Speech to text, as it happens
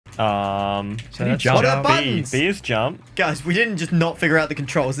So jump. What are the buttons? B is jump. Guys, we didn't just not figure out the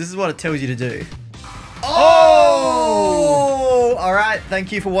controls. This is what it tells you to do. Oh! All right.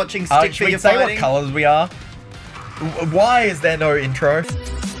 Thank you for watching Stick Should we Figure say Fighting. what colours we are? Why is there no intro?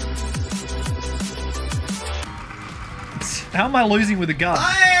 How am I losing with a gun?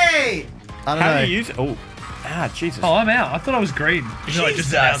 Hey! I don't How know. do you use it? Oh, Jesus. Oh, I'm out. I thought I was green. Even though I just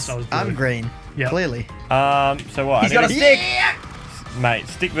Jesus. announced I was blue. I'm green. Yeah. Clearly. So what? He's got a stick. Yeah! Mate,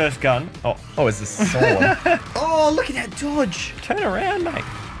 stick versus gun. Oh, Oh, it's a sword. Oh, look at that dodge. turn around, mate.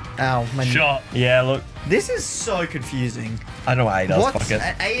 Ow, man. Shot. Yeah, look. This is so confusing. I know what A does. What's Fuck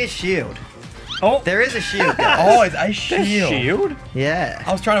it. A is shield? Oh, There is a shield, guys. Oh, it's a shield. Shield? Yeah.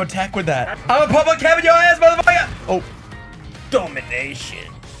 I was trying to attack with that. I'm a pop a cab in your ass, motherfucker! Oh, Domination.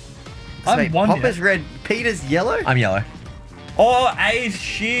 I'm Wait, one Popper's yet. red, Peter's yellow? I'm yellow. Oh, A's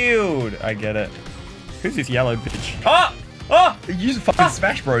shield. I get it. Who's this yellow bitch? Oh! Oh! You use fucking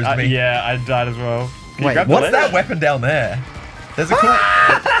Smash Bros to me. Yeah, I died as well. Can you Wait, grab the What's ledge? that weapon down there? There's a cool...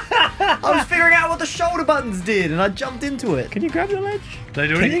 I was figuring out what the shoulder buttons did, and I jumped into it. Can you grab the ledge? Did I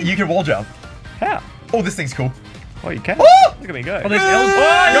do anything? You can wall jump. How? Oh, this thing's cool. Oh, you can. Oh! Look at me go. Oh, there's Oh, L's.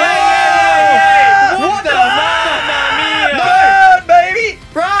 yeah! What the mamma Run, baby!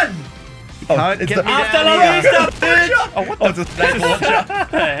 Run! Oh, Can't it's get the... me Hasta down la here. vista, bitch! Oh, what Oh, it's a snake launcher.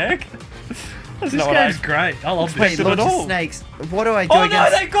 the heck? That's This not what I game's great. I love Wait, this. Expected it launch all. snakes. What do I do Oh no,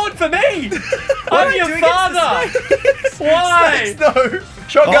 against... they're good for me! What do I'm I your do against father! the snakes? Why? Snakes, no! Oh,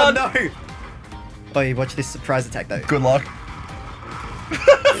 Shotgun! no! Oh, you watch this surprise attack, though. Good luck.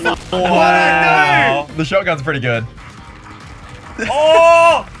 Wow. The shotgun's pretty good.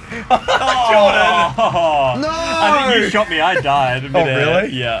 Oh! Jordan! Oh! No! I think you shot me, I died. Oh,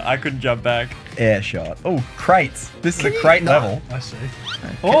 really? Yeah, I couldn't jump back. Air shot. Oh, crates. This is Can a you crate not- level. I see.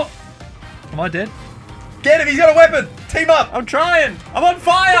 Oh! Am I dead? Get him! He's got a weapon! Team up! I'm trying! I'm on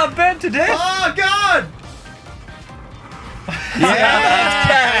fire! I'm burnt to death! Oh, God!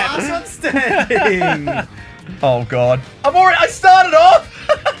 Yeah! Last one standing! Oh, God. I started off!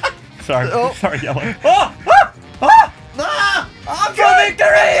 Sorry, Oh. sorry, yellow. Oh! Ah! Ah! Ah! I'm For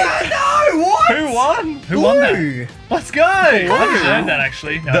victory! No! What? Who won? Who won that? Blue. Let's go! I deserved that,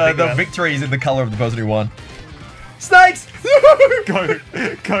 actually. Now I think The about it. victory is in the color of the person who won. Snakes! Go,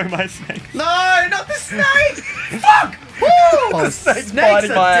 my snake. No, not the snake! Fuck! Oh, The snake's snakes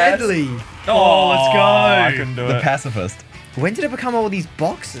biting are my ass. deadly. Oh, let's go! I couldn't do The it. pacifist. When did it become all these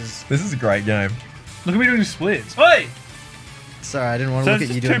boxes? This is a great game. Look at me doing splits. Hey! Sorry, I didn't want So to it's look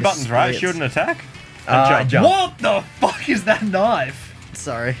at you just doing two buttons, the right? splits. Shield and attack? Jump. What the fuck is that knife?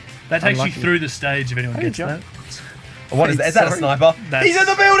 Sorry. That takes Unlucky. you through the stage if anyone How do you gets that. jump? What is that? Is that a Sorry. sniper? That's- He's in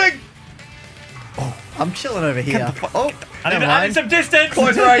the building! I'm chilling over here. Oh, I never need mind. some distance!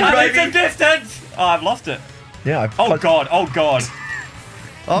 Close range, I need baby. some distance! Oh, I've lost it. Yeah. Oh god, oh god.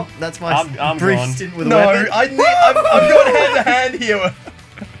 Oh, that's my I'm brief gone. stint with a No, weapon. I'm going hand to hand here.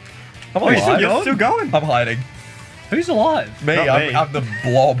 I'm Wait, alive. You're still going. I'm hiding. Who's alive? Me, Not me. I'm the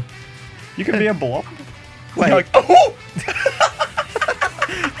blob. You can be a blob. Wait. Like, oh!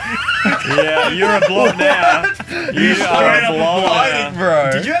 Yeah, you're a blob now. You are Straight a up blob hiding, now.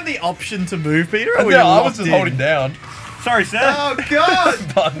 bro. Did you have the option to move, Peter? Or were No, you I was locked just in? holding down. Sorry, sir. Oh, God!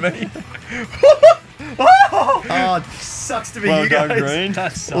 Pardon me. Oh, it sucks to be Well you done, guys. Green.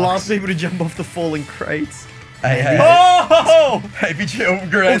 That sucks. Last people to jump off the falling crates. Hey, Oh! hey, be chill,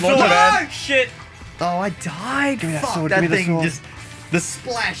 grenade launcher Oh, man. shit. Oh, I died. Give me that Fuck, sword, that give me the thing sword. just... The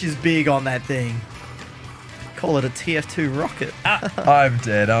splash is big on that thing. Call it a TF2 rocket. I'm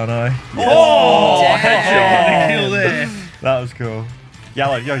dead, aren't I? Oh! Damn. Headshot. Kill there. That was cool.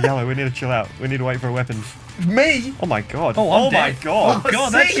 Yellow, yellow, we need to chill out. We need to wait for weapons. Me? Oh my god. Oh, I'm my dead. god. Oh,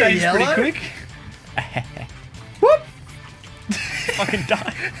 God, that see ya, changed pretty Yellow. quick. Whoop! Fucking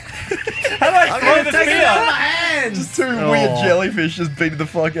die. How do I I'm throw gonna the take it out of spear? my hands! Just two weird jellyfish just beating the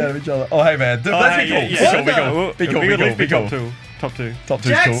fuck out of each other. Oh, hey, man. Oh, Let's hey, be cool. yeah, Be yeah, cool, be yeah. cool. Be cool, We be could cool, leave be top cool. two. Top two. Top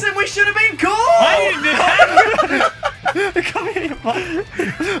two's cool. Jackson, we should have been cool! Come here, bud.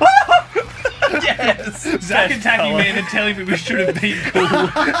 Yes! Zach attacking me and then telling me we should have been cool.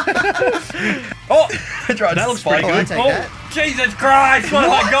 Oh! I tried That to looks spike pretty Oh, I him. take Oh. that. Jesus Christ! What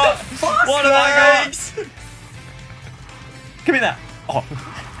have I got? What have I got? Thanks. Give me that. Oh.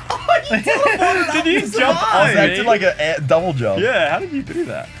 Did you to jump survive. on I acted me? like a double jump. Yeah, how did you do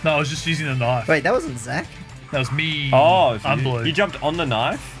that? No, I was just using a knife. Wait, that wasn't Zack. That was me. Oh, so I'm you, blue. you jumped on the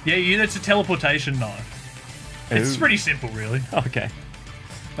knife? Yeah, it's a teleportation knife. It's Ooh. pretty simple, really. Okay.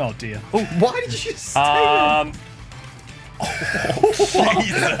 Oh dear. Why did you stay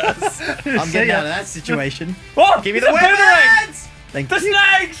Jesus. I'm getting out of that situation. Oh, Give me it's the a boomerang! weapons! Thank The you.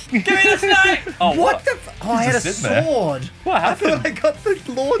 snakes! Give me the snake! Oh, What the? Oh, I had a Just sitting there. sword. What I thought happened? I got the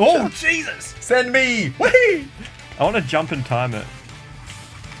launcher. Oh, Jesus. Send me. Whee! I want to jump and time it.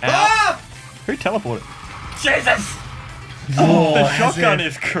 Ow. Ah! Who teleported? Jesus! Oh, The has shotgun it?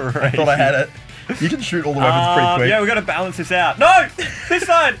 is crazy. I thought I had it. You can shoot all the weapons pretty quick. Yeah, we got to balance this out. No! This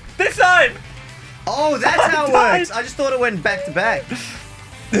side! This side! Oh, that's how it died. works. I just thought it went back to back.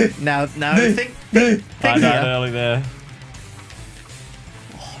 now, think I died here. early there.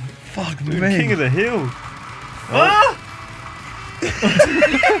 Fuck Dude, me. King of the Hill. Ah!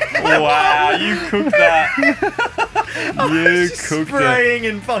 Wow, you cooked that. You Just cooked it. spraying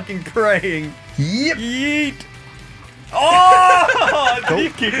and fucking praying. Yep. Yeet. Oh! Did you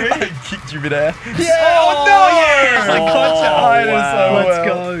kick I me? kicked you midair. Yeah. Oh, no! Yes! I caught you. Oh, I did so wow. well.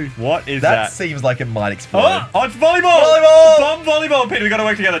 Go. What is That that? seems like it might explode. Oh, it's volleyball! Volleyball! Bomb volleyball, Peter. We gotta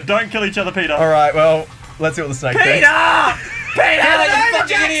work together. Don't kill each other, Peter. All right. Well, let's see what the snake Peter! thinks. Peter, it you over, fucking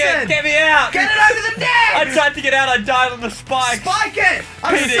Jackson! idiot! Get me out! Get it over the I net! tried to get out. I died on the spike. Spike it!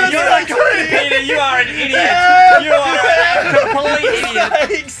 I'm Peter, so you're sorry. Peter, you are an idiot. Yeah. You are a complete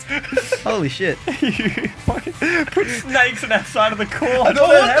idiot. Snakes. Holy shit. You fucking put snakes on that side of the court. I thought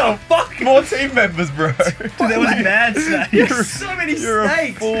What that the helped. fuck? More team members, bro. Dude, that was mad snakes. There's so many You're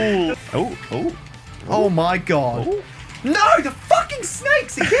snakes. a fool. Oh. Oh my god. Oh. No, the fucking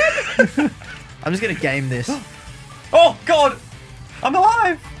snakes again! I'm just gonna game this. Oh, God. I'm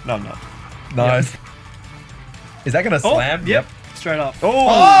alive. No, I'm not. Nice. Is that gonna slam? Yep. Straight up.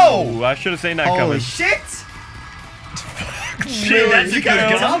 Oh! I should have seen that Holy coming. shit! Shit, that's a You got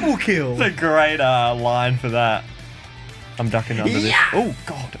a good double kill. That's a great line for that. I'm ducking under this. Yeah. Oh,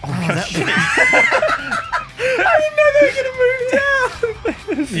 God. Oh, God. that- Shit. I didn't know they were gonna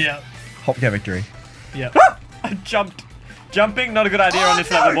move down. Yeah. HopCat victory. Yep. I jumped. Jumping, not a good idea on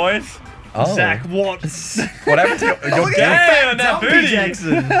this level, boys. Oh. Zach, what? What happened to your Look game? at Damn, that that dumpy, booty.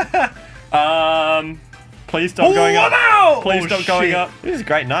 Jackson. Please stop going up. wow! Please Oh, stop going shit. up. This is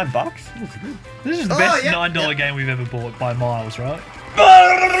great. $9. This is good. This is the Oh, best yeah, $9 yeah. game we've ever bought by miles, right?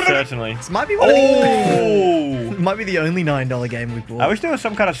 Certainly. This might be one of the, Oh! might be the only $9 game we bought. I wish there was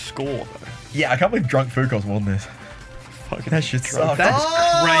some kind of score, though. Yeah, I can't believe drunk food costs more than this. Fucking That shit sucks. That's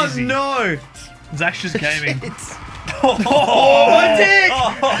crazy. No! Zach's just gaming. It's, Oh, my dick!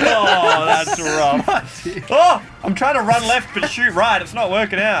 Oh, that's rough. Oh, I'm trying to run left but shoot right. It's not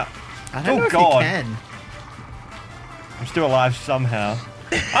working out. I don't know if God. you can. I'm still alive somehow.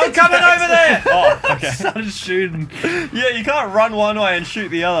 I'm coming over there! Oh, okay. Started shooting. Yeah, you can't run one way and shoot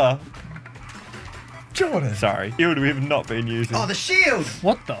the other. Jordan. Sorry. Yield we have not been using. Oh, the shield!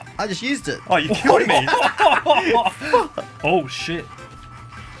 What the? I just used it. Oh, you killed me. Oh, shit.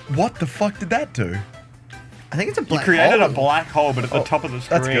 What the fuck did that do? I think it's a You black created hole. a black hole, but at the Oh, top of the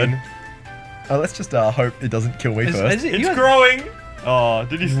screen. that's good. Let's just hope it doesn't kill me first. It's growing. Oh,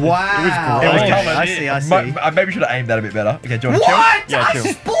 did you see? Wow. It was It growing. was Oh, coming. I see, I see. I maybe should have aimed that a bit better. Okay, Jordan, What? Yeah, I chill.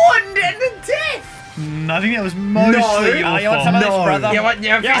 spawned in the death! I think that was mostly your you want fault. some of this, No. brother? You want-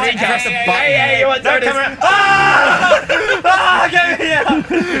 yeah, Yeah, fizzy press cups. the Yeah, button. yeah, you want No, sodas. come around. Ah! Ah, get me out!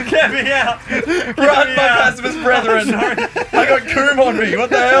 Get me out! Get Run, me my out. pacifist brethren. Sorry. I got Coom on me. What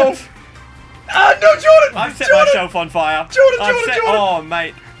the hell? Ah, no, Jordan! I've set Jordan! myself on fire. Jordan, I've Jordan, set- Jordan. Oh,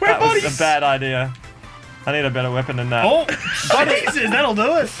 mate. We're That was buddies. a bad idea. I need a better weapon than that. Oh, Jesus, that'll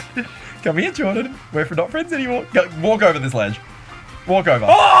do it. Come here, Jordan. We're not friends anymore. Go, walk over this ledge. Walk over.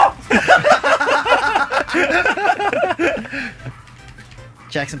 Oh!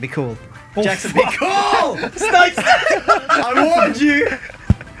 Jackson, be cool. Jackson, be cool! Snake! I warned you!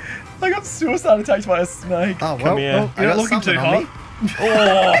 I got suicide attacks by a snake. Oh, well, Come here. well, I You're not got looking something too on me.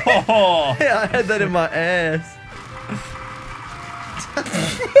 hot. Oh! Yeah, I had that in my ass.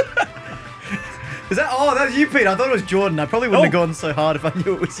 Is that? Oh, that was you, Pete. I thought it was Jordan. I probably wouldn't have gone so hard if I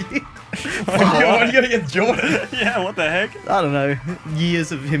knew it was you. What are you gonna get Jordan? Yeah, what the heck? I don't know.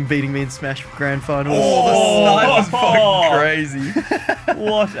 Years of him beating me in Smash Grand Finals. Oh, the snipe was Oh. fucking crazy.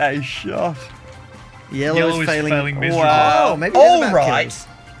 What a shot. Yellow, Yellow is is failing. failing miserably. Oh, maybe there's All about right. kills.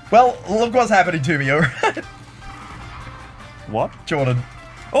 Well, look what's happening to me, alright? What? Jordan.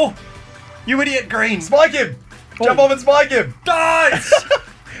 Oh! You idiot green! Spike him! Jump off and spike him! Dies!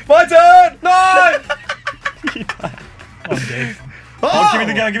 My turn! No! I'm dead. Oh, give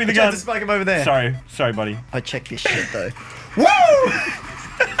me the gun, give me the I tried gun. to spike him over there. Sorry, buddy. I checked this shit though. Woo!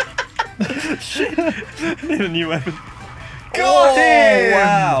 Need a new weapon. God damn!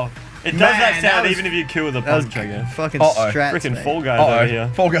 Wow. It does Man, that that sound was- even if you kill with a That was punch, I guess. fucking Uh-oh. strats, Freaking mate. Fall Guys over here.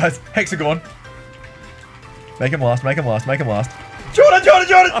 Fall Guys. Hexagon. Make him last, make him last, make him last. Jordan, Jordan,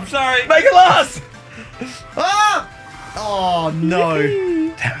 Jordan! I'm sorry. Make it last! Ah! Oh no!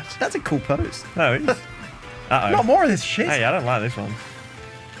 That's a cool pose. No, he's... Uh-oh. Not more of this shit. Hey, I don't like this one.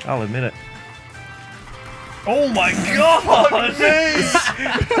 I'll admit it. Oh my god!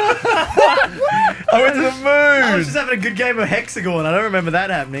 I went to the moon. I was just having a good game of Hexagon. I don't remember that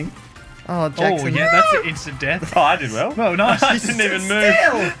happening. Oh, Jackson. Oh yeah, that's an instant death. Oh, I did well. Oh, nice. I didn't even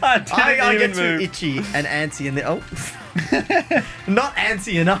move. I didn't I even get too move. itchy and antsy in the. Oh. Not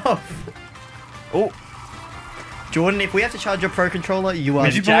antsy enough. Oh, Jordan, if we have to charge your pro controller, you are.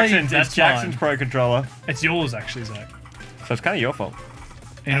 Would you it's Jackson's, believe it's that's Jackson's mine? Pro Controller. It's yours, actually, Zach. So it's kind of your fault.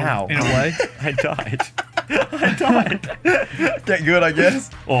 In Ow. a way. I died. I died. Get good, I guess.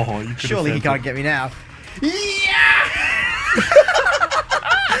 Oh, you could Surely he have can't get me now. Yeah!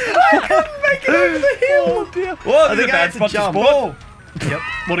 I couldn't make it over the hill. Oh, dear. Whoa, I this is think a I had bad to spot to jump. spawn. Yep.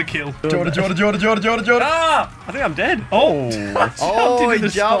 What a kill. Jordan. Ah! I think I'm dead. Oh. Oh, into he the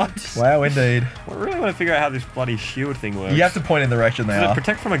jumped. Wow, indeed. I really want to figure out how this bloody shield thing works. You have to point in the direction they Does it are.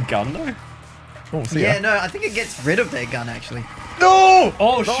 protect from a gun, though? Oh, see Yeah, ya. no, I think it gets rid of their gun actually. No!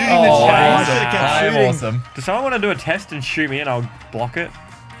 Oh, shooting Oh, the wow. chains. should've kept I am shooting. awesome. Does someone want to do a test and shoot me and I'll block it?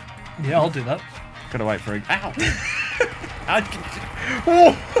 Yeah, I'll do that. Gotta wait for it. Ow!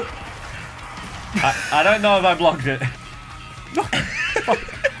 Oh. I don't know if I blocked it.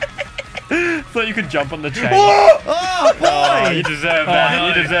 Thought you could jump on the chain. Oh Oh, boy! you deserve that. no.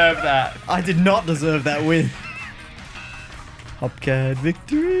 You deserve that. I did not deserve that win. HopCat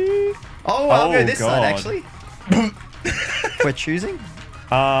victory. Oh, I'll Oh, go this God. side actually. We're choosing.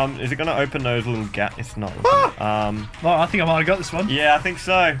 Is it gonna open those little gaps? It's not. Oh, I think I might have got this one. Yeah, I think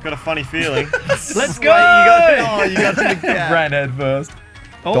so. Got a funny feeling. Let's Wait, go! you got the gap. Ran head first.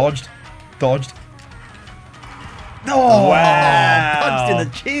 Oh. Dodged. Oh, Wow. Punched in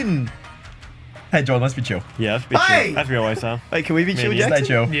the chin. Hey, Jordan, let's be chill. Yeah, that's a bit Hey! chill. That's we always are. Wait, can we be Me chill, and you. Jackson?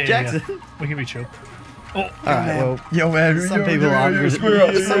 Stay chill. Yeah, Jackson. Yeah. We can be chill. Oh, Alright, well, Yo, man. Some people aren't you're a really- square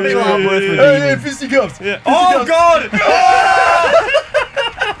up. some people aren't worth Hey, redeeming. fisticuffs. Yeah. Oh God!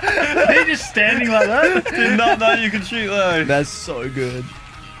 are you just standing like that? Did not know you could shoot those. that's so good.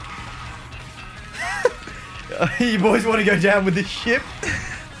 You boys want to go down with this ship?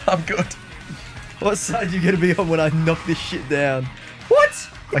 I'm good. What side you gonna be on when I knock this shit down? What?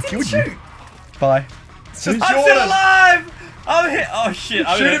 I killed you. Bye. It's just I'm still Jordan. alive. I'm hit. Oh shit!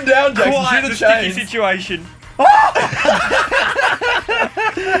 I'm Shoot in a him down, Jackson. quite Shoot the sticky chains. situation.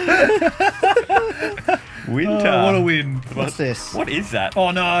 Winter. Oh, what a win. What's this? What is that?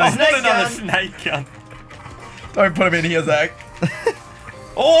 Oh no. Oh, Snake not another gun. snake gun. Don't put him in here, Zach.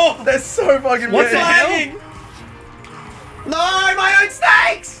 Oh, They're so fucking what's weird. hanging? No, my own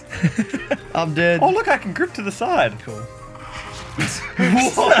snakes! I'm dead. Oh, look, I can grip to the side. Cool.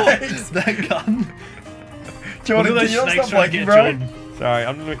 Snakes. That gun. Jordan, Look can at those you not snakes stop trying to blinking, get bro? Jordan. Sorry,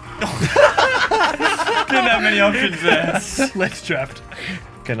 I'm doing. Didn't have many options there. Legs trapped.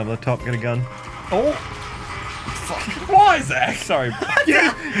 Okay, I'm on the top. Get a gun. Oh. Why, Zach? Sorry. How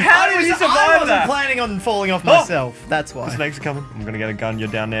did you I survive wasn't that? planning on falling off myself. That's The why. snakes are coming. I'm gonna get a gun. You're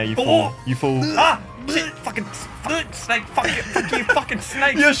down there. You Oh. fool. You fool. Ah! Shit! Fucking snake! Fuck you! Fuck you! Fucking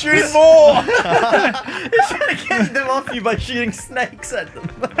snake! You're shooting more. You're trying to get them off you by shooting snakes at them.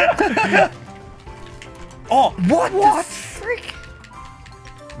 Oh! What? What? Freak.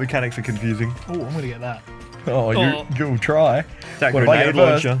 Mechanics are confusing. Oh, I'm gonna get that. Oh, Oh. you'll try. That What if I get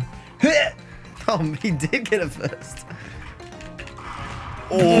grenade it first? launcher. Oh, he did get it first.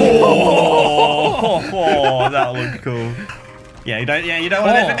 Oh, that looked cool. Yeah, you don't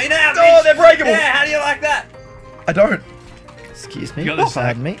want to Oh. let me down. Oh, bitch. they're breakable. Yeah, how do you like that? I don't. Excuse me. You got this, Zach.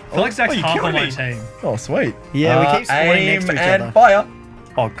 Pardon me. I feel like Zach's you half on killing my me. team. Oh, sweet. Yeah, we keep spawning next to each and other. fire.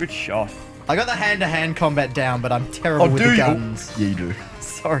 Oh, good shot. I got the hand-to-hand combat down, but I'm terrible Oh, with do the you? guns. Yeah, you do.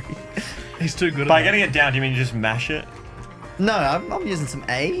 Sorry. He's too good By at getting it down, do you mean just mash it? No, I'm using some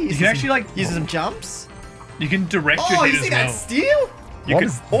A. You can actually like using some jumps. you can direct Oh, your you hit see as that well. steel? You What could.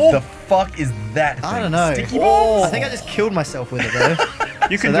 is Oh, the fuck is that thing? I don't know. Sticky Oh, balls? I think I just killed myself with it though.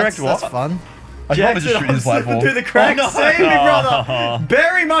 you So can direct that's what? fun. I'd rather just shoot his slipping platform. through the cracks. Oh, no. Save me, brother.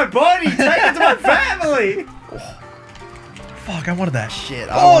 Bury my body. Take it to my family. Fuck, I wanted that. Shit,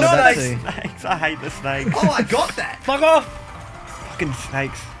 I Oh, wanted that snakes. too. Snakes. I hate the snakes. Oh, I got that. Fuck off. Fucking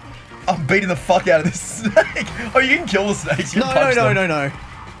snakes. I'm beating the fuck out of this snake. Oh, you can kill the snakes. You No, can no, punch no, them. no, no.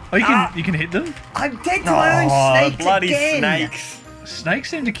 Oh, you can hit them. I'm dead to my own Oh, snakes bloody again. snakes. Snakes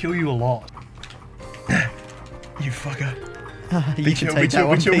seem to kill you a lot. You fucker. You Be can chill, take be chill, that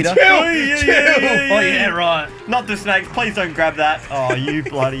one, be chill, be Peter. chill. Oh, yeah, yeah, yeah, Oh yeah, right. Not the snakes. Please don't grab that. Oh, you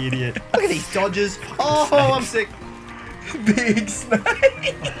bloody idiot. Look at these dodges. Oh, I'm sick. Big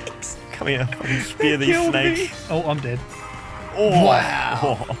snakes. Come here. Fucking spear these Killed me. snakes. Oh, I'm dead. Oh. Wow.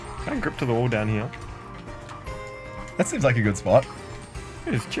 Oh. Can I grip to the wall down here? That seems like a good spot.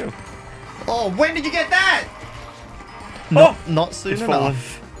 It is chill. Oh, when did you get that? Not soon It's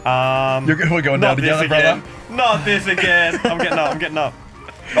enough. We're going down together, brother. Not this again. I'm getting up. I'm getting up.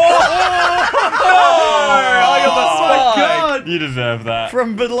 I got the Oh my spike. god! You deserve that.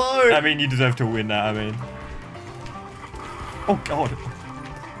 From below. I mean, you deserve to win that. I mean. Oh god.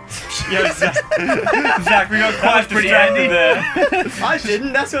 Yo, Zach, we got quite pretty distracted handy. there. I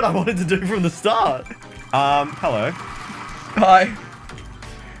didn't. That's what I wanted to do from the start. Hello. Hi.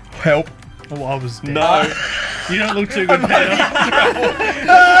 Help. Oh, I was dead. No. You don't look too good, Peter. Wait,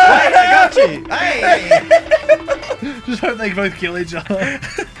 I got you. Hey. Just hope they both kill each other.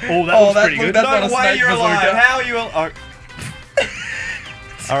 Oh, that Oh, was that pretty looked- good. that's not No a way snake you're alive. bazooka. How are you alive?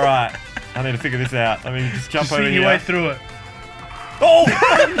 Oh. Alright. I need to figure this out. Let me just jump Just over swing here. your way through it. Oh!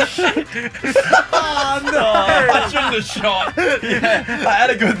 Oh no. I shouldn't have shot. I had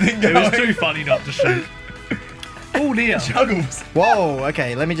a good thing It going. was too funny not to shoot. Oh dear. Juggles. Whoa.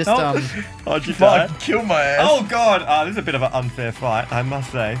 Okay. Let me just How'd you die? Fuck, kill my ass. Oh god! This is a bit of an unfair fight, I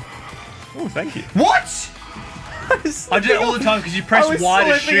must say. Oh, thank you. What? I do it all the time because you press I was Y to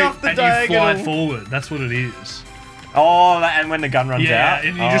slipping shoot off the and you fly diagonal. forward. That's what it is. Oh, and when the gun runs Yeah, out.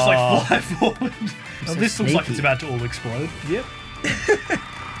 and you just like Oh. fly forward. Oh, this looks like sneaky. it's about to all explode. Yep.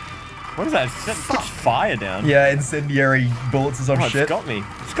 What is that? That puts fire down. Yeah, incendiary bullets or some Oh, shit. it's got me.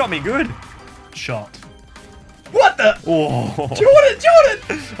 It's got me good. Shot. What the? Oh.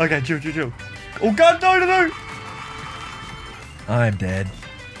 Jordan! Okay, chill. Oh god, no. I'm dead.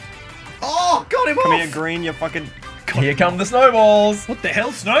 Oh, got him Come off. here, green, you fucking Here come the snowballs. What the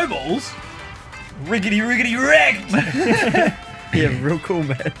hell? Snowballs? riggedy wrecked. Yeah, real cool,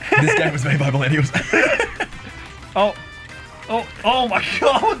 man. This game was made by millennials. Oh. Oh my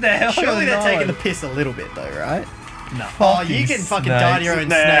god, what the hell? Surely they're No. taking the piss a little bit, though, right? No. Oh, you can fucking die to your own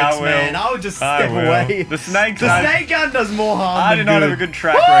Nah, snakes, I will. man. I'll just I step will. away. The snakes. The snake gun does more harm I than do not good. have a good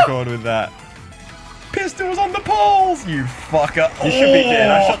track record with that. Pistols on the poles, you fucker. You should be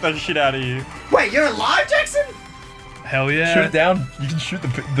dead. I shot the shit out of you. Wait, you're alive, Jackson? Hell yeah. Shoot it down. You can shoot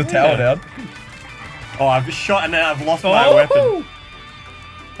the tower down. Oh, I've shot and then I've lost my Oh. weapon. Oh,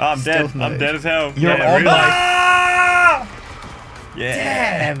 I'm dead. Stealth I'm mode. dead as hell. You're yeah, on really. the- Ah!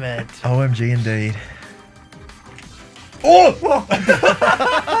 Yeah. Damn it. OMG indeed. Oh!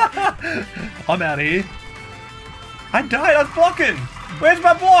 I'm out of here. I died. I was blocking. Where's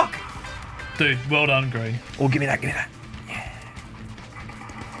my block? Dude, well done, Green. Oh, give me that. Yeah.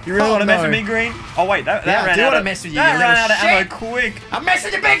 You really want to mess with me, Green? Oh wait, that Yeah, I ran do out wanna of mess with you, That you ran little out of ammo shit. quick. I'm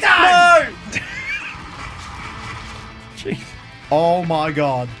messing you big time! No. Jeez. Oh my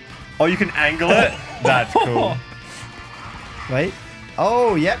god. Oh, you can angle it. That's cool. Wait.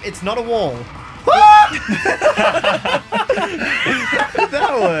 Oh, yep, it's not a wall.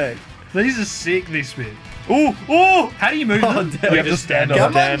 That worked. These are sick, this bit. Ooh, ooh. How do you move Oh, them? damn. You have to stand on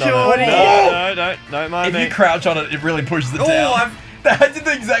Come it. on, Stand on it. Jordy. No, don't mind If me. you crouch on it, it really pushes it Oh, down. I did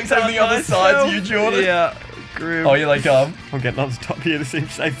the exact same thing on the side to you, Jordan. Yeah, grim. Oh, here they come. I'm getting on the top here to seem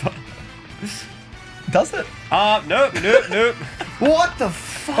safer. Does it? Nope. What the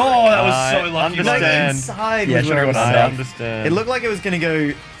fuck? Oh, that was I so lucky. understand. Like And- inside Yeah, was where should've I was gone I south. stuck. understand. It looked like it was going to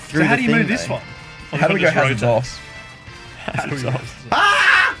go through So how the do you thing, move this though. one? How do we go Just hazards rotate. off? Hazards off.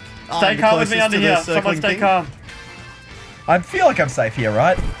 Ah! Stay I'm the calm with me closest under to the here. Someone circling stay thing. calm. I feel like I'm safe here,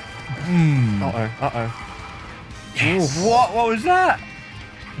 right? Uh-oh. Yes. What was that?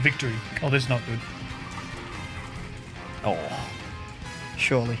 Victory. Oh, this is not good. Oh.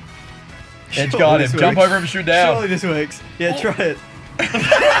 Surely. Edge Surely guard him. this Jump works. over him, shoot down. Surely this works. Yeah, try it. I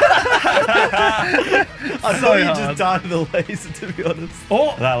So thought you hard. just died with a laser, to be honest.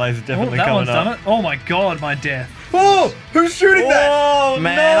 Oh, That laser's definitely that coming one's up. done it. Oh my god, my death. Oh, who's shooting that? Oh,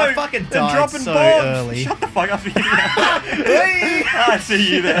 Man, no. I fucking They're died dropping so bombs. early. Shut the fuck up, you I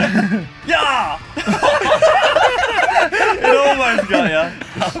see you there. Yeah! It almost got ya.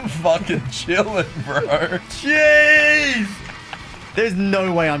 I'm fucking chilling, bro. Jeez! There's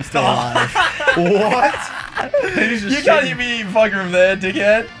no way I'm still alive. What? You can't hear me fucking from there,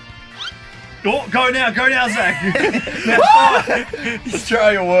 dickhead. Oh, go now, Zack. Just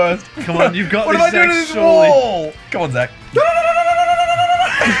try your worst. Come on, you've got What this, am I doing to Zack, this surely. wall? Come on, Zach.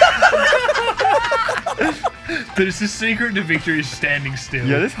 But it's the secret to victory is standing still.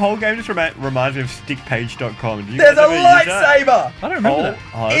 Yeah, this whole game just reminds me of stickpage.com. Do you There's a guys ever use that? lightsaber. I don't remember Oh, that.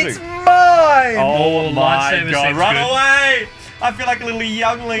 oh, It's that's mine. oh Oh, my lightsaber god, seems run good. away! I feel like a little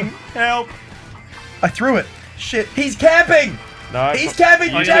youngling. Help! I threw it. Shit, he's camping. No. He's camping,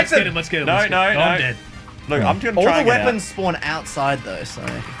 Oh, you yeah, let's get Jackson. him, let's get him. No, let's get no, him. no. I'm dead. Look, I'm gonna All try the and get weapons spawn outside, though, so...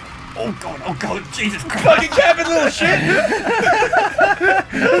 out. Oh god, Jesus Christ! Fucking camping, little shit.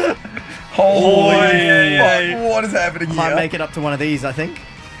 Holy Oh, yeah, fuck! yeah. What is happening Might here? make it up to one of these, I think.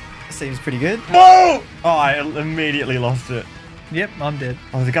 Seems pretty good. Whoa! Oh, I immediately lost it. Yep, I'm dead.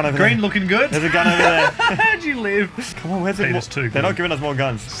 Oh, there's a gun over Green there. looking good. There's a gun over there. How'd you live? Come on, where's it? Peter's too They're good. not giving us more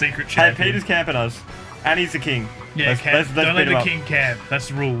guns. Secret Hey, champion. Peter's camping us. And he's the king. Yeah, let's camp. Don't let beat him the up. king camp. That's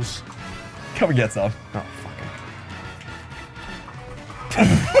the rules. Come and get some. Oh, fuck it.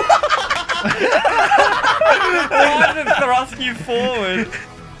 Why did it thrust you forward?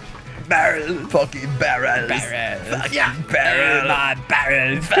 Barrel. Fucking barrels. Barrels. Yeah. Barrel. My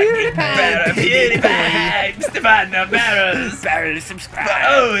barrels. Fucking barrel. PewDiePie. Stefan, the barrels. Barrels, subscribe.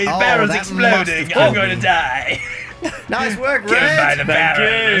 Oh, his Oh, barrel's that exploding. must have I'm going to die. Nice work, Get by Red. the Thank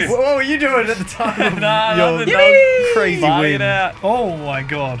barrels. you. What were you doing at the time of Nah, your nothing, dog. crazy Fight win? it out. Oh my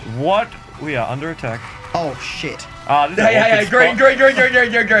god. What? We are under attack. Oh shit! Ah, this is Hey, an hey, hey, awkward green, spot.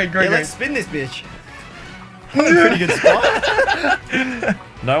 green. Yeah, let's spin this bitch. I'm in a pretty good spot.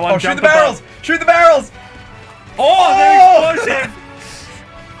 No one Oh, shoot jump the barrels! above. Shoot the barrels! Oh, they're explosive!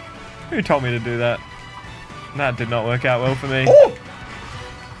 Who told me to do that? That did not work out well for me. Oh!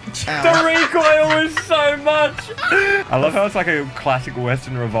 The Ow. recoil was so much! I love how it's like a classic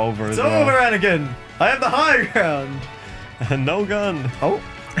Western revolver as It's well. over, Anakin. I have the high ground. No gun. Oh,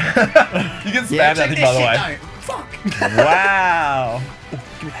 You can spam yeah, that check thing, this by the shit way. out. Fuck. Wow. Oh,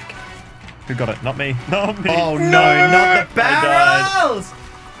 give me that gun. Who got it? Not me. Not me. Oh no, not the died. barrels.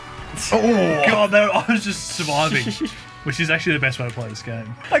 Oh, God, no, I was just surviving. Which is actually the best way to play this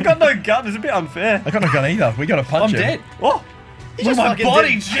game. I got no gun. It's a bit unfair. I got no gun either. We got to punch I'm him. dead. Oh, You Look at my fucking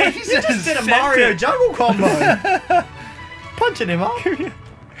body, did, Jesus. You just did a Sent Mario it. juggle combo. Punching him up.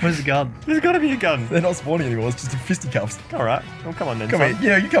 Where's the gun? there's got to be a gun. They're not spawning anymore. It's just fisticuffs. All right. Oh, come on then. Come son. in.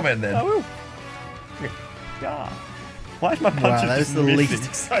 Yeah, you come in then. I will. Yeah. Why is my Wow, punches that just was the missing? least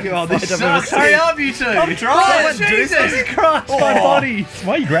exciting God, fight this I've ever sucks. Hurry seen. up, you two. I'm trying. Oh, Jesus Christ, my Oh. body.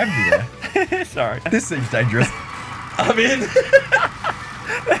 Why are you grabbing me there? Sorry. This seems dangerous. I'm in.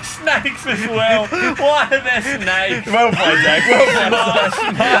 There's snakes as well. Why are there snakes? Well played, Zack. Well played.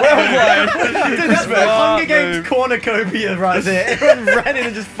 Well played. Dude, that's the Smart Hunger Games move. cornucopia right there. Everyone ran in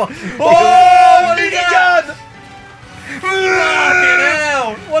and just fucking killed Oh, What is minigun! Fucking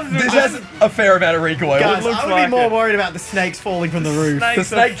hell! What is This has a fair amount of recoil. Guys, looks I would like be more it. worried about the snakes falling from the roof. Snakes The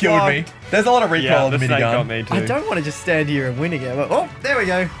snake are killed me. fucked. There's a lot of recoil Yeah, on the the snake got minigun. me too. I don't want to just stand here and win again. But, oh, there we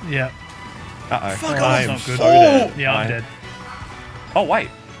go. Yeah. Uh-oh. Fuck I off. am That's not good. so Oh. dead. Yeah, I'm I- dead. Oh, wait.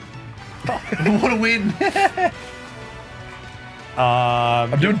 What a win.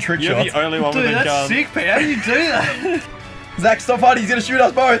 I'm doing trick you're shots. the only one Dude, with a that's gun. sick, Pete. How did you do that? Zack, stop fighting. He's going to shoot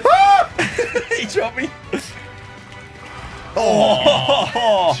us both. He shot me.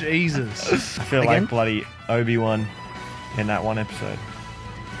 Oh, Jesus. I feel Again? like bloody Obi-Wan in that one episode.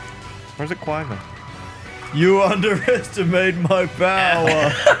 Where's it Qui-Gon? You underestimate my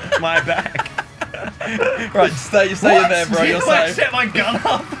power. My back. Right, stay in there, bro. You're I safe. set my gun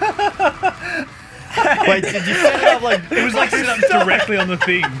up. Wait, did you set it up like... It was like set up directly on the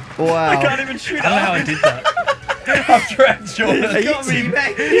thing. I Wow. I can't even shoot don't know how I up. did that. I'm trapped, Jordan. Are you got me.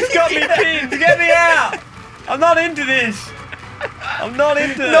 teabagging? He's got me pinned. Get me out. I'm not into this. I'm not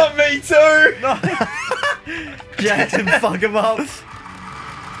into it. Not me too. Jackson, fuck him up.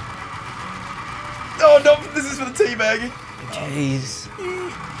 Oh, no, this is for the teabagging. Jeez.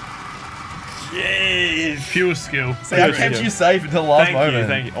 Yes. Pure skill. See, I Pure kept skill. you safe until the last Thank moment. you,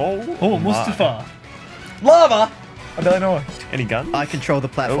 thank you. Oh, Oh, my. Mustafa. Lava. I don't know. Any gun? I control the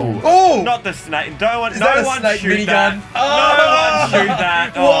platform. Oh! Not the snake. Don't want. Is that No a one snake shoot minigun? that. Oh! No one shoot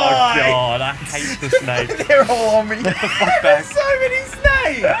that. Oh Why? god, I hate the snake. They're all on me. Fuck back. So many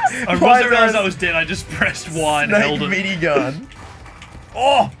snakes. I Why wasn't realized is I was dead. I just pressed Y and snake held it. minigun.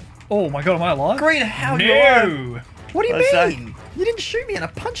 Oh, Oh my god, am I alive? Green, how you alive? No. What do you What's that? mean? You didn't shoot me and I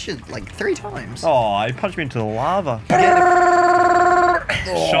punched it like 3 times. Oh, he punched me into the lava.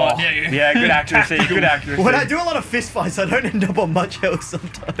 Shot. Yeah. Yeah, good accuracy. Good accuracy. When I do a lot of fist fights, I don't end up on much health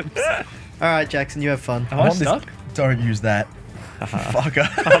sometimes. Alright, Jackson, you have fun. Am I I'm on this- stuck? Don't use that. Fucker.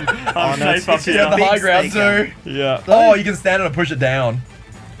 I'm no, safe up it's You have the big here. high ground snake too. Yeah. Oh, you can stand on it and push it down.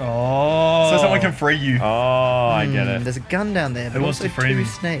 Oh. So someone can free you. Oh, I get it. There's a gun down there, but Who wants also to free 2 me?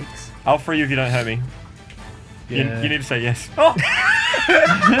 snakes. I'll free you if you don't hurt me. Yeah. You need to say yes. Oh,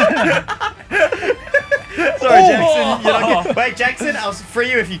 Sorry, Jackson. You're not good. Wait, Jackson, I'll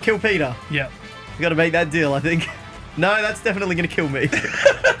free you if you kill Peter. Yeah. You gotta make that deal, I think. No, that's definitely gonna kill me.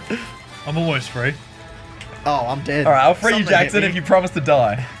 I'm almost free. Oh, I'm dead. All right, I'll free you, Something hit Jackson, me. if you promise to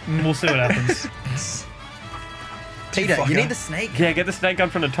die. We'll see what happens. Peter, you fucker. need the snake. yeah, get the snake gun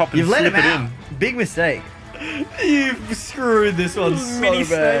from the top and You've let slip him it out. in. Big mistake. You've screwed this one so Mini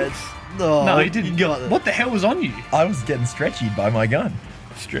bad. snakes. Oh, No, he didn't. You got it. What the hell was on you? I was getting stretchy by my gun.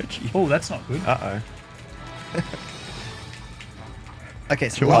 Stretchy. Oh, that's not good. Uh-oh. Okay,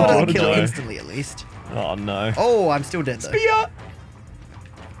 so Sure. lava doesn't Oh, kill no. instantly at least. Oh no. Oh, I'm still dead though. Yeah.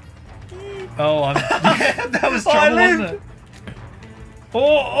 Oh, I'm. Yeah, that was I trouble, wasn't lived. it?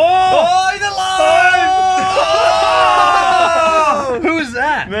 Oh! he's alive! Who was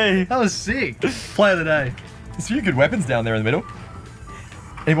that? Me. That was sick. Play of the day. There's a few good weapons down there in the middle.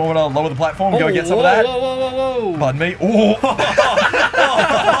 Anyone want to lower the platform? Go Oh, get some whoa, of that. Whoa, whoa, whoa, whoa. Pardon me. Oh.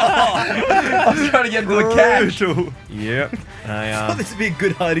 I was trying to get into the cache. Do Brutal. Yep. Oh, this would be a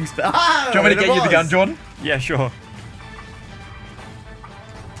good hiding spot. Ah, you want me to get you the gun, Jordan? Yeah, sure.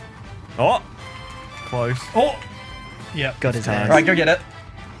 Oh. Close. Oh! Yep. Got his ass. Alright, go get it.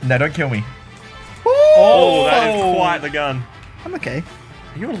 No, don't kill me. Oh, that is quite the gun. I'm okay.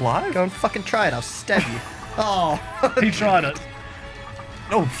 Are you alive? Go and fucking try it. I'll stab you. Oh. He tried it.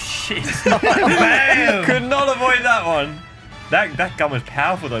 Oh shit. Bam! Could not avoid that one. That gun was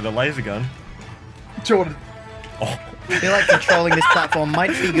powerful though, the laser gun. Jordan. Oh. I feel like controlling this platform might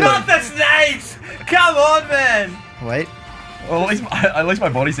be good. Not the snakes! Come on, man! Wait. Well, at least my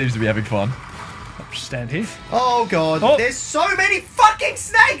body seems to be having fun. Just stand here. Oh god. Oh. There's so many fucking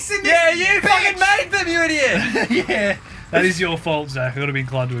snakes in this. Yeah, you bitch. fucking made them, you idiot! Yeah. That is your fault, Zach. I gotta be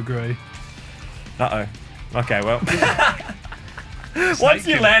inclined to agree. Uh-oh. Okay, well. Once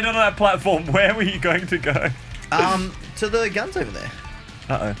you landed on that platform, where were you going to go? To the guns over there.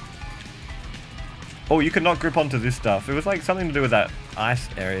 Uh-oh. Oh, you could not grip onto this stuff. It was like something to do with that ice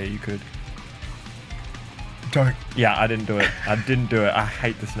area you could. Don't. Yeah, I didn't do it. I didn't do it. I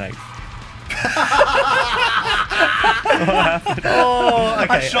hate the snakes. Oh,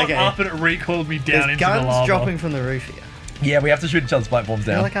 okay. I shot okay. up and it recoiled me down There's into guns the lava. dropping from the roof here. Yeah, we have to shoot each other's platforms I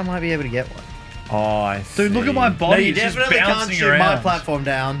feel down. like I might be able to get one. Oh, I see. Dude, look at my No, body. you It's just definitely can't bouncing shoot around. my platform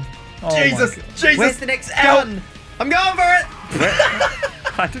down. Oh my Jesus! God. Jesus! Where's the next gun? I'm going for it.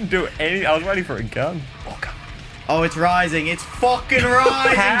 I didn't do any. I was waiting for a gun. Oh, it's rising. It's fucking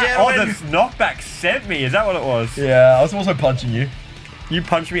rising, Oh, gentlemen. the knockback sent me. Is that what it was? Yeah, I was also punching you. You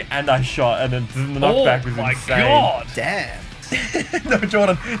punched me and I shot, and then the knockback was Oh my insane. god! Damn. No,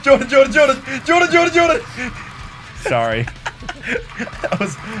 Jordan. Sorry.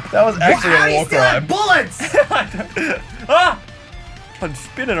 That was actually How a do you war still have crime. bullets? Ah! I'm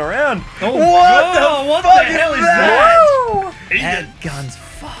spinning around. Oh, What God, the what fuck the hell is is that? that? That gun's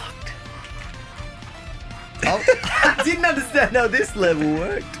fucked. Oh, I didn't understand how this level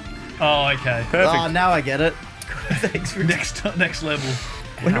worked. Oh, okay. Perfect. Oh, now I get it. Thanks for Next level.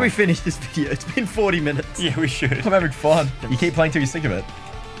 When do we finish this video? It's been 40 minutes. Yeah, we should. I'm having fun. You keep playing till you're sick of it.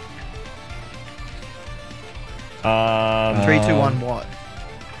 3, 2, 1, what?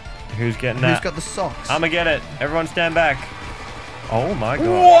 Who's getting Who's that? got the socks? I'ma get it. Everyone stand back. Oh my god.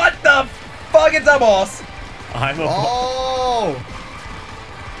 What the fuck is that, boss? I'm a Oh!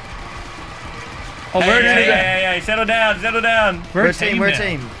 Oh, we're a team. hey, settle down, settle down. We're a team, we're a now.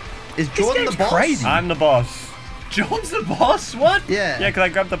 team. Is Jordan the game's boss? crazy. I'm the boss. John's the boss? What? Yeah. Yeah, because I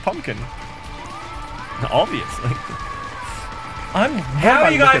grabbed the pumpkin. Obviously. How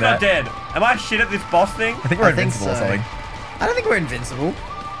are you guys not dead? Am I shit at this boss thing? I think we're I think invincible or so. something. I don't think we're invincible.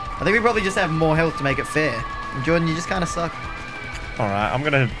 I think we probably just have more health to make it fair. And Jordan, you just kind of suck. Alright, I'm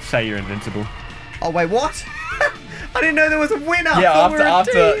gonna say you're invincible. Oh, wait, what? I didn't know there was a winner. I Yeah, thought we were a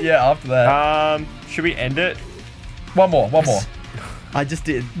after team. that. Should we end it? One more. I just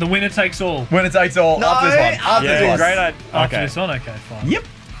did. The winner takes all. Winner takes all. No, after this one. After Yeah, this one. great idea. After Okay. this one? Okay, fine. Yep.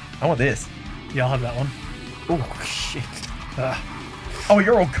 I want this. Yeah, I'll have that one. Oh, shit. Oh,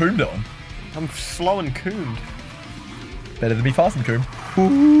 you're all coomed on. I'm slow and cooned. Better than be fast and coom.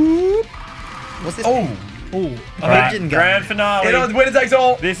 What's this? Oh. Oh, Alright, Pigeon gun. grand finale. Winner takes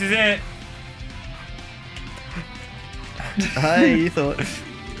all. This is it. Hey, you thought.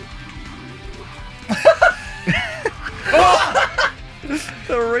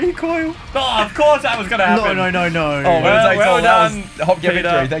 The recoil. Oh, of course that was gonna happen. No. Oh, winner Well- takes well all. done, That was HopCat Peter.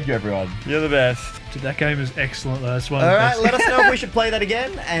 victory. Thank you, everyone. You're the best. dude, that game is excellent though. That's one of All the right, best. let us know if we should play that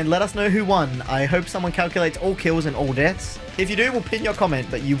again, and let us know who won. I hope someone calculates all kills and all deaths. If you do, we'll pin your comment,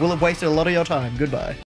 but you will have wasted a lot of your time. Goodbye.